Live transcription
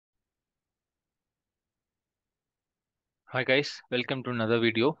Hi guys, welcome to another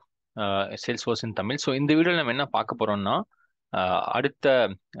video, Salesforce in Tamil. So இந்த வீடியோவில் நம்ம என்ன பார்க்க போறோம்னா அடுத்த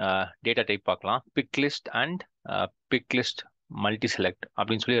டேட்டா டைப் பார்க்கலாம். Big list and big list multi select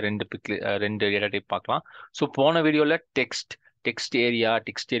அப்படின்னு சொல்லி ரெண்டு டேட்டா டைப் பார்க்கலாம். ஸோ போன வீடியோவில் text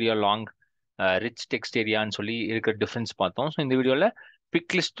area long, rich text ஏரியான்னு சொல்லி இருக்கிற டிஃப்ரென்ஸ் பார்த்தோம். ஸோ இந்த வீடியோவில்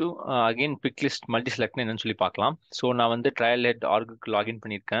big லிஸ்ட்டும் again big list multi செலக்ட்னு என்னன்னு சொல்லி பார்க்கலாம். ஸோ நான் வந்து ட்ரையல் ஹெட் ஆர்குக்கு லாகின்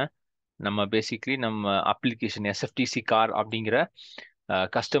பண்ணியிருக்கேன். நம்ம பேசிக்லி நம்ம அப்ளிகேஷன் எஸ்எஃப்டிசி கார் அப்படிங்கிற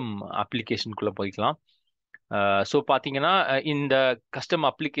கஸ்டம் அப்ளிகேஷனுக்குள்ளே போய்க்கலாம். ஸோ பார்த்தீங்கன்னா இந்த கஸ்டம்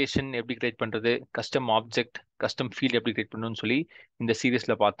அப்ளிகேஷன் எப்படி கிரியேட் பண்ணுறது, கஸ்டம் ஆப்ஜெக்ட், கஸ்டம் ஃபீல்ட் எப்படி கிரியேட் பண்ணணும்னு சொல்லி இந்த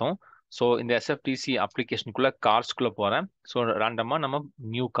சீரீஸில் பார்த்தோம். ஸோ இந்த எஸ்எஃப்டிசி அப்ளிகேஷனுக்குள்ளே கார்ஸ்குள்ளே போகிறேன். ஸோ ரேண்டமாக நம்ம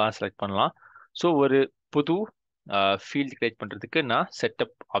நியூ கார் செலக்ட் பண்ணலாம். ஸோ ஒரு புது ஃபீல்ட் கிரியேட் பண்ணுறதுக்கு நான்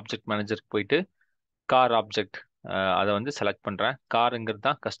செட்டப் ஆப்ஜெக்ட் மேனேஜருக்கு போயிட்டு கார் ஆப்ஜெக்ட் அதை வந்து செலக்ட் பண்ணுறேன். காருங்கிறது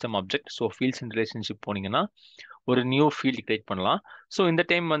தான் custom object. So fields in relationship போனீங்கன்னா ஒரு நியூ ஃபீல்டு கிரியேட் பண்ணலாம். ஸோ இந்த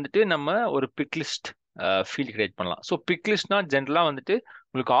டைம் வந்துட்டு நம்ம ஒரு பிக் லிஸ்ட் ஃபீல்டு கிரியேட் பண்ணலாம். ஸோ பிக் லிஸ்ட்னா ஜென்ரலாக வந்துட்டு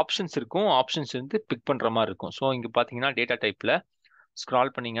உங்களுக்கு ஆப்ஷன்ஸ் இருக்கும், ஆப்ஷன்ஸ் வந்து பிக் பண்ணுற மாதிரி இருக்கும். ஸோ இங்கே பார்த்தீங்கன்னா டேட்டா டைப்பில்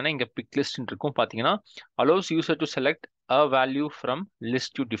ஸ்க்ரால் பண்ணீங்கன்னா இங்கே பிக் லிஸ்ட் இருக்கும். பார்த்தீங்கன்னா allows user to select a value from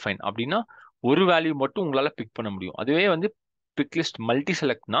list to define அப்படின்னா ஒரு வேல்யூ மட்டும் உங்களால் பிக் பண்ண முடியும். அதுவே வந்து big list multi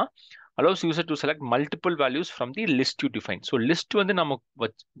செலக்ட்னா allows user to select multiple values from the list you define. So list வந்து நம்ம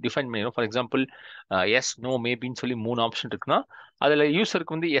டிஃபைன் பண்ணிடுறோம். ஃபார் எக்ஸாம்பிள் எஸ் நோ மேபின்னு சொல்லி 3 ஆப்ஷன் இருக்குன்னா அதில்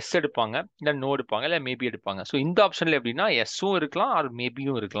யூசருக்கு வந்து எஸ் எடுப்பாங்க, இல்லை நோ எடுப்பாங்க, இல்லை மேபி எடுப்பாங்க. ஸோ இந்த ஆப்ஷனில் எப்படின்னா எஸ்ஸும் இருக்கலாம் ஆர்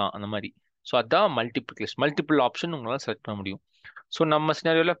மேபியும் இருக்கலாம் அந்த மாதிரி. ஸோ அதான் மல்டிபிள் லிஸ்ட், மல்டிபிள் ஆப்ஷன் உங்களால் செலக்ட் பண்ண முடியும். ஸோ நம்ம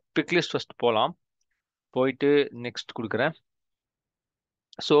சினாரியோவில் பிக் லிஸ்ட் ஃபர்ஸ்ட் போகலாம். போயிட்டு நெக்ஸ்ட் கொடுக்குறேன்.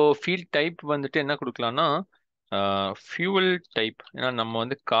 ஸோ ஃபீல்ட் டைப் வந்துட்டு என்ன கொடுக்கலாம்னா ஃபியூவல் டைப், ஏன்னா நம்ம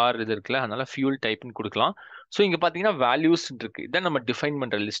வந்து கார் இது இருக்குல்ல, அதனால ஃபியூல் டைப்னு கொடுக்கலாம். ஸோ இங்கே பார்த்தீங்கன்னா வேல்யூஸ் இருக்கு, இதான் நம்ம டிஃபைன்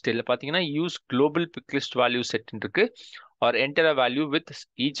பண்ணுற லிஸ்ட். இல்லை பார்த்தீங்கன்னா use global big list value set இருக்கு, R enter a value with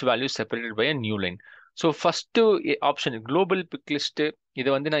each value separated by a new line. So first option global big list, இதை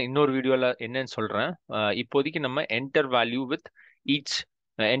வந்து நான் இன்னொரு வீடியோவில் என்னன்னு சொல்கிறேன். இப்போதைக்கு நம்ம enter value with each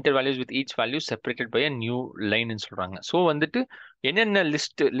enter values with each value separated by a new லைன்னு சொல்கிறாங்க. ஸோ வந்துட்டு என்னென்ன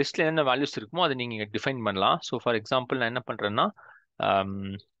லிஸ்ட்ல என்னென்ன வேல்யூஸ் இருக்குமோ அதை நீங்க டிஃபைன் பண்ணலாம். ஸோ ஃபார் எக்ஸாம்பிள் நான் என்ன பண்றேன்னா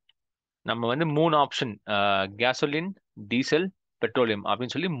நம்ம வந்து 3 ஆப்ஷன் கேசோலின், டீசல், பெட்ரோலியம்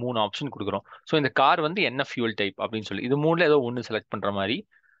அப்படின்னு சொல்லி 3 ஆப்ஷன் கொடுக்குறோம். ஸோ இந்த கார் வந்து என்ன ஃபியூல் டைப் அப்படின்னு சொல்லி இது 3ல ஏதோ ஒன்று செலக்ட் பண்ற மாதிரி.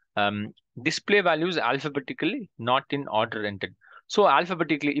 Display values ஆல்பபெட்டிக்கலி not in order entered. So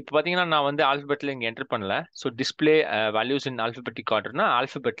ஆல்பபெட்டிக்கலி இப்போ பார்த்தீங்கன்னா நான் வந்து ஆல்பபெட்டில் இங்கே என்டர் பண்ணல. ஸோ டிஸ்பிளே வேல்யூஸ் இன் ஆல்பபெட்டிக் ஆர்டர்னா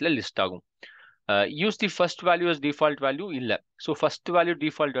ஆல்பபெட்டில் லிஸ்ட் ஆகும். Use the first value as default value இல்லை. ஸோ ஃபர்ஸ்ட் வேல்யூ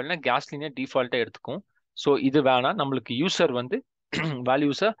டிஃபால்ட் வேல்யூனா கேஸ்லினே டிஃபால்ட்டாக எடுத்துக்கும். ஸோ இது வேணாம், நம்மளுக்கு யூசர் வந்து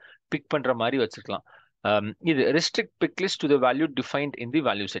வேல்யூஸை பிக் பண்ணுற மாதிரி வச்சுக்கலாம். இது restrict big list to the value defined in the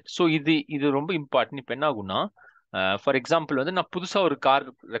value set. So இது ரொம்ப இம்பார்ட்டன்ட். இப்போ என்ன ஆகும்னா ஃபார் எக்ஸாம்பிள் வந்து நான் புதுசாக ஒரு கார்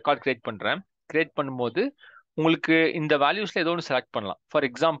ரெக்கார்ட் கிரியேட் பண்ணுறேன். கிரியேட் பண்ணும்போது உங்களுக்கு இந்த வேல்யூஸ்ல ஏதோ ஒன்று செலக்ட் பண்ணலாம். ஃபார்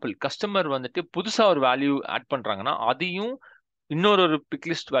எக்ஸாம்பிள் கஸ்டமர் வந்துட்டு புதுசாக ஒரு வேல்யூ ஆட் பண்ணுறாங்கன்னா அதையும் இன்னொரு பிக்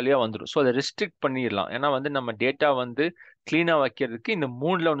லிஸ்ட் வேல்யூவா வந்துடும். ஸோ அதை ரெஸ்ட்ரிக்ட் பண்ணிடலாம். ஏன்னா வந்து நம்ம டேட்டா வந்து கிளீனா வைக்கிறதுக்கு இந்த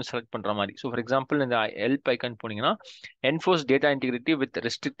 3ல ஒன்று செலக்ட் பண்ற மாதிரி. ஸோ ஃபார் எக்ஸாம்பிள் இந்த ஹெல்ப் ஐக்கான் போனீங்கன்னா enforce data integrity with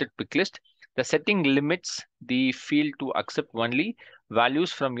restricted big list, the setting limits the field to accept only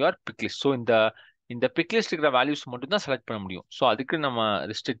values from your big list. So இந்த பிக் லிஸ்ட் இருக்கிற வேல்யூஸ் மட்டும் தான் செலக்ட் பண்ண முடியும். ஸோ அதுக்கு நம்ம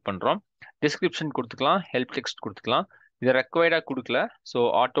ரெஸ்ட்ரிக்ட் பண்றோம். டிஸ்கிரிப்ஷன் கொடுத்துக்கலாம், ஹெல்ப் டெக்ஸ்ட் கொடுத்துக்கலாம். இதை ரெக்வயர்டா கொடுக்கல. So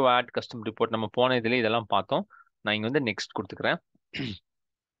auto add, custom report நம்ம போன இதுல இதெல்லாம் பார்த்தோம். நான் இங்க வந்து நெக்ஸ்ட் கொடுத்துக்கிறேன்.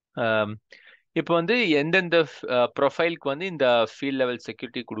 இப்போ வந்து எந்தெந்த ப்ரொஃபைலுக்கு வந்து இந்த ஃபீல்ட் லெவல்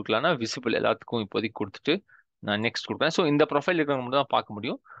செக்யூரிட்டி கொடுக்கலாம்னா விசிபிள் எல்லாத்துக்கும் இப்போதைக்கு கொடுத்துட்டு நான் நெக்ஸ்ட் கொடுக்குறேன். ஸோ இந்த ப்ரொஃபைல் இருக்கிறவங்க மட்டும் தான் பார்க்க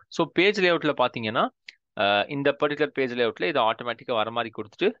முடியும். ஸோ பேஜ் லேஅவுட்டில் பார்த்தீங்கன்னா இந்த பர்டிகுலர் பேஜ் லேஅவுட்டில் இதை ஆட்டோமேட்டிக்காக வர மாதிரி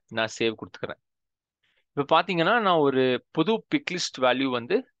கொடுத்துட்டு நான் சேவ் கொடுத்துக்கிறேன். இப்போ பார்த்தீங்கன்னா நான் ஒரு புது பிக் லிஸ்ட் வேல்யூ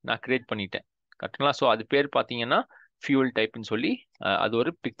வந்து நான் கிரியேட் பண்ணிட்டேன் கரெக்டுங்களா. ஸோ அது பேர் பார்த்தீங்கன்னா ஃபியூல் டைப்னு சொல்லி அது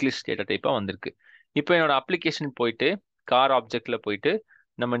ஒரு பிக் லிஸ்ட் டேட்டா டைப்பாக வந்திருக்கு. இப்போ என்னோட அப்ளிகேஷன் போயிட்டு கார் ஆப்ஜெக்ட்ல போயிட்டு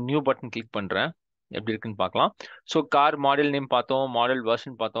நம்ம நியூ பட்டன் கிளிக் பண்றேன். எப்படி இருக்குன்னு பார்க்கலாம். ஸோ கார் மாடல் நேம் பார்த்தோம், மாடல்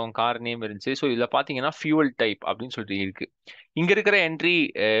வெர்ஷன் பார்த்தோம், கார் நேம் இருந்துச்சு. ஸோ இதில் பார்த்தீங்கன்னா ஃபியூவல் டைப் அப்படின்னு சொல்லிட்டு இருக்கு. இங்க இருக்கிற என்ட்ரி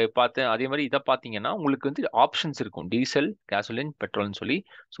பார்த்தேன். அதே மாதிரி இதை பார்த்தீங்கன்னா உங்களுக்கு வந்து ஆப்ஷன்ஸ் இருக்கும், டீசல், கேசோலின், பெட்ரோல்னு சொல்லி.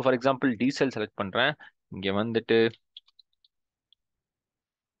 So for example diesel select பண்றேன். இங்க வந்துட்டு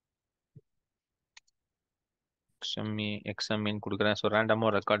எக்ஸ்எம்இன்னு கொடுக்குறேன். ஸோ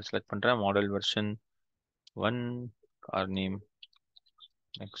ரேண்டமாக ரெக்கார்ட் செலக்ட் பண்றேன். Model version 1, car name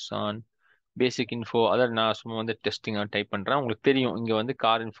Nexon, பேசிக் இன்ஃபோ. அதாவது நான் சும்மா வந்து டெஸ்டிங்காக டைப் பண்ணுறேன். உங்களுக்கு தெரியும் இங்கே வந்து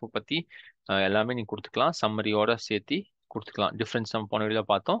கார் இன்ஃபோ பற்றி எல்லாமே நீங்கள் கொடுத்துக்கலாம். சம்மரியோட சேர்த்து கொடுத்துக்கலாம். டிஃப்ரென்ஸ் நம்ம போன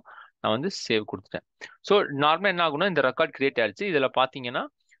வீடியோவில் பார்த்தோம். நான் வந்து சேவ் கொடுத்துட்டேன். ஸோ நார்மலாக என்ன ஆகுனா இந்த ரெக்கார்ட் கிரியேட் ஆயிடுச்சு. இதில் பார்த்தீங்கன்னா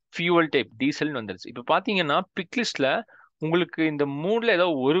ஃபியூவல் டைப் டீசல்னு வந்துருச்சு. இப்போ பார்த்தீங்கன்னா பிக் லிஸ்ட்ல உங்களுக்கு இந்த மூணுல ஏதோ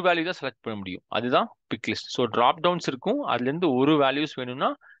ஒரு வேல்யூ தான் செலக்ட் பண்ண முடியும். அதுதான் big list. So drop downs இருக்கும், அதுல இருந்து ஒரு வேல்யூஸ் வேணும்னா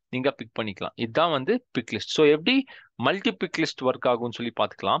நீங்க பிக் பண்ணிக்கலாம். இதுதான் வந்து பிக் லிஸ்ட். ஸோ எப்படி மல்டி பிக் லிஸ்ட் ஒர்க் ஆகும்னு சொல்லி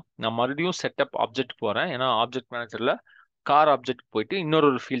பார்த்துக்கலாம். நான் மறுபடியும் செட்டப் ஆப்ஜெக்ட் போறேன். ஏன்னா ஆப்ஜெக்ட் மேனேஜர்ல கார் ஆப்ஜெக்ட் போயிட்டு இன்னொரு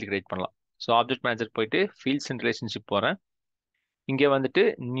ஃபீல்டு கிரியேட் பண்ணலாம். ஸோ ஆப்ஜெக்ட் மேனேஜர் போயிட்டு ஃபீல்ட்ஸ் அண்ட் ரிலேஷன்ஷிப் போறேன். இங்கே வந்துட்டு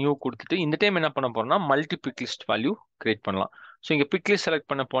நியூ கொடுத்துட்டு இந்த டைம் என்ன பண்ண போறோம்னா multi big list value create பண்ணலாம். ஸோ இங்கே பிக் லிஸ்ட் செலக்ட்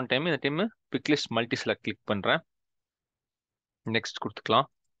பண்ண போன டைம் இந்த time big list multi select click பண்றேன். நெக்ஸ்ட் கொடுத்துக்கலாம்.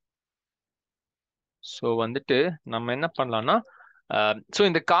 ஸோ வந்துட்டு நம்ம என்ன பண்ணலாம்னா ஸோ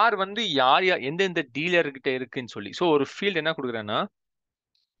இந்த கார் வந்து யார் யார் எந்தெந்த டீலர்கிட்ட இருக்குன்னு சொல்லி ஸோ ஒரு ஃபீல்டு என்ன கொடுக்குறேன்னா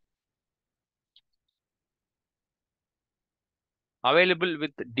அவைலபிள்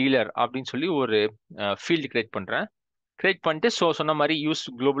வித் டீலர் அப்படின்னு சொல்லி ஒரு ஃபீல்டு கிரியேட் பண்றேன். கிரியேட் பண்ணிட்டு ஸோ சொன்ன மாதிரி யூஸ்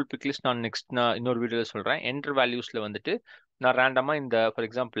குளோபல் பிக் லிஸ்ட் நான் இன்னொரு வீடியோவில் சொல்கிறேன். என்டர் வேல்யூஸில் வந்துட்டு நான் ரேண்டமாக இந்த for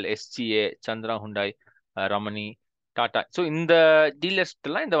example SGA, Chandra Hyundai, Ramani, Tata, so இந்த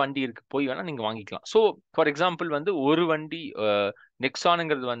டீலர்ஸ்லாம் இந்த வண்டி இருக்கு, போய் வேணால் நீங்கள் வாங்கிக்கலாம். ஸோ ஃபார் எக்ஸாம்பிள் வந்து ஒரு வண்டி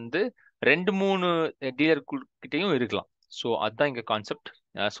நெக்ஸானுங்கிறது வந்து 2-3 டீலர் கிட்டையும் இருக்கலாம். ஸோ அதுதான் இங்கே கான்செப்ட்.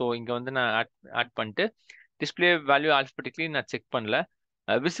 ஸோ இங்கே வந்து நான் ஆட் பண்ணிட்டு டிஸ்பிளே வேல்யூ ஆல்பபெட்டிக்லி நான் செக் பண்ணல.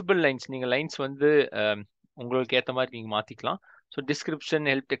 விசிபிள் லைன்ஸ் நீங்கள் லைன்ஸ் வந்து உங்களுக்கு ஏற்ற மாதிரி நீங்கள் மாற்றிக்கலாம். ஸோ டிஸ்கிரிப்ஷன்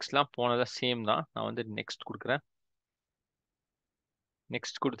ஹெல்ப் டெக்ஸ்ட்லாம் போனதா சேம் தான். நான் வந்து நெக்ஸ்ட் கொடுக்குறேன்.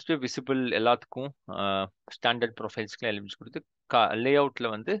 நெக்ஸ்ட் கொடுத்துட்டு விசிபிள் எல்லாத்துக்கும் ஸ்டாண்டர்ட் ப்ரொஃபைல்ஸ்க்குலாம் எலிமெண்ட்ஸ் கொடுத்து லே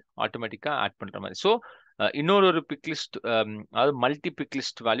அவுட்டில் வந்து ஆட்டோமேட்டிக்காக ஆட் பண்ணுற மாதிரி. ஸோ இன்னொரு பிக் லிஸ்ட் அதாவது multi big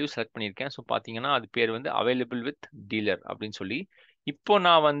list value select பண்ணியிருக்கேன். ஸோ பார்த்தீங்கன்னா அது பேர் வந்து அவைலபிள் வித் டீலர் அப்படின்னு சொல்லி. இப்போ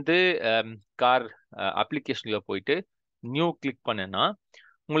நான் வந்து கார் அப்ளிகேஷனில் போயிட்டு நியூ கிளிக் பண்ணேன்னா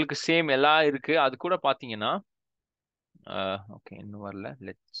உங்களுக்கு சேம் எல்லாம் இருக்கு. அது கூட பார்த்தீங்கன்னா ஓகே இன்னும் வரல,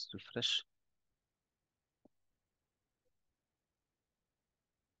 let's refresh.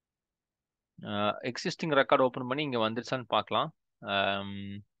 Existing record open பண்ணி இங்கே வந்துருச்சான்னு பார்க்கலாம்.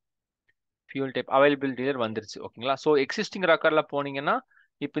 ஃபியூல் டைப் அவைலபிள் டீலர் வந்துருச்சு. ஓகேங்களா. ஸோ எக்ஸிஸ்டிங் ரெக்கார்டில் போனீங்கன்னா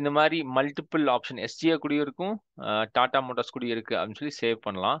இப்போ இந்த மாதிரி மல்டிபிள் ஆப்ஷன் எஸ்ஜிஏ கூடயும் இருக்கும், டாடா மோட்டார்ஸ் கூடயும் இருக்கு அப்படின்னு சொல்லி சேவ்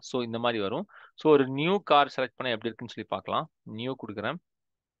பண்ணலாம். ஸோ இந்த மாதிரி வரும். ஸோ ஒரு நியூ கார் செலக்ட் பண்ண எப்படி இருக்குன்னு சொல்லி பார்க்கலாம். நியூ கொடுக்குறேன்.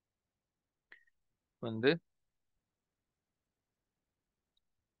 வந்து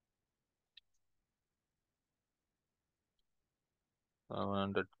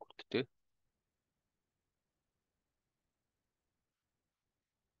 100 கொடுத்துட்டு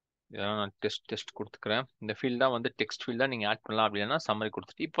இதெல்லாம் நான் டெஸ்ட் கொடுத்துக்கிறேன். இந்த ஃபீல்ட் தான் வந்து டெக்ஸ்ட் ஃபீல்ட் தான் நீங்கள் ஆட் பண்ணலாம். அப்படின்னா சம்மரி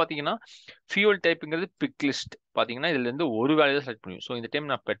கொடுத்துட்டு இப்போ பார்த்தீங்கன்னா ஃபியூல் டைப்புங்கிறது பிக் லிஸ்ட். பார்த்தீங்கன்னா இதுலேருந்து ஒரு வேலையை தான் செலக்ட் பண்ணுவேன். ஸோ இந்த டைம்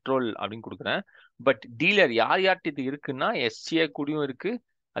நான் பெட்ரோல் அப்படின்னு கொடுக்குறேன். பட் டீலர் யார் யார்கிட்ட இது இருக்குன்னா எஸ்சிஏ கூடயும் இருக்கு,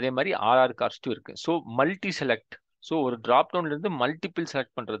 அதே மாதிரி ஆர்ஆர் கார்ஸ்ட்டும் இருக்கு. So multi select. ஸோ ஒரு டிராப் டவுன்லேருந்து மல்டிபிள்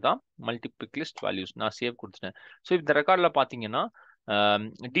செலக்ட் பண்ணுறது தான் மல்டி பிக் லிஸ்ட் வேல்யூஸ். நான் சேவ் கொடுத்துட்டேன். ஸோ இந்த ரெக்கார்டில் பார்த்தீங்கன்னா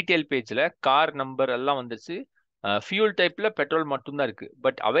டீட்டெயில் பேஜில் கார் நம்பர் எல்லாம் வந்துச்சு. ஃபியூல் டைப்ல பெட்ரோல் மட்டும்தான் இருக்கு.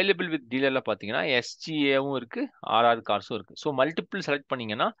 பட் அவைலபிள் வித் டீலர்ல பாத்தீங்கன்னா எஸ்ஜிஏவும் இருக்கு, ஆர்ஆர் கார்ஸும் இருக்கு. ஸோ மல்டிபிள் செலக்ட்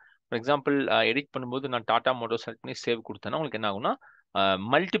பண்ணீங்கன்னா ஃபார் எக்ஸாம்பிள் எடிட் பண்ணும்போது நான் டாடா மோட்டர் செலக்ட் பண்ணி சேவ் கொடுத்தேன்னா உங்களுக்கு என்ன ஆகும்னா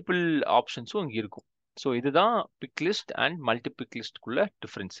மல்டிபிள் ஆப்ஷன்ஸும் இங்கே இருக்கும். ஸோ இதுதான் big list and multi big லிஸ்ட்குள்ள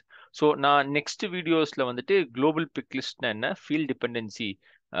difference. So நான் நெக்ஸ்ட் வீடியோஸ்ல வந்துட்டு குளோபல் பிக் லிஸ்ட்னா என்ன, ஃபீல்ட் டிபெண்டன்சி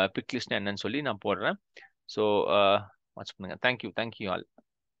பிக் லிஸ்ட்னா என்னன்னு சொல்லி நான் போடுறேன். ஸோ வாட்ச் பண்ணுங்க. Thank you all.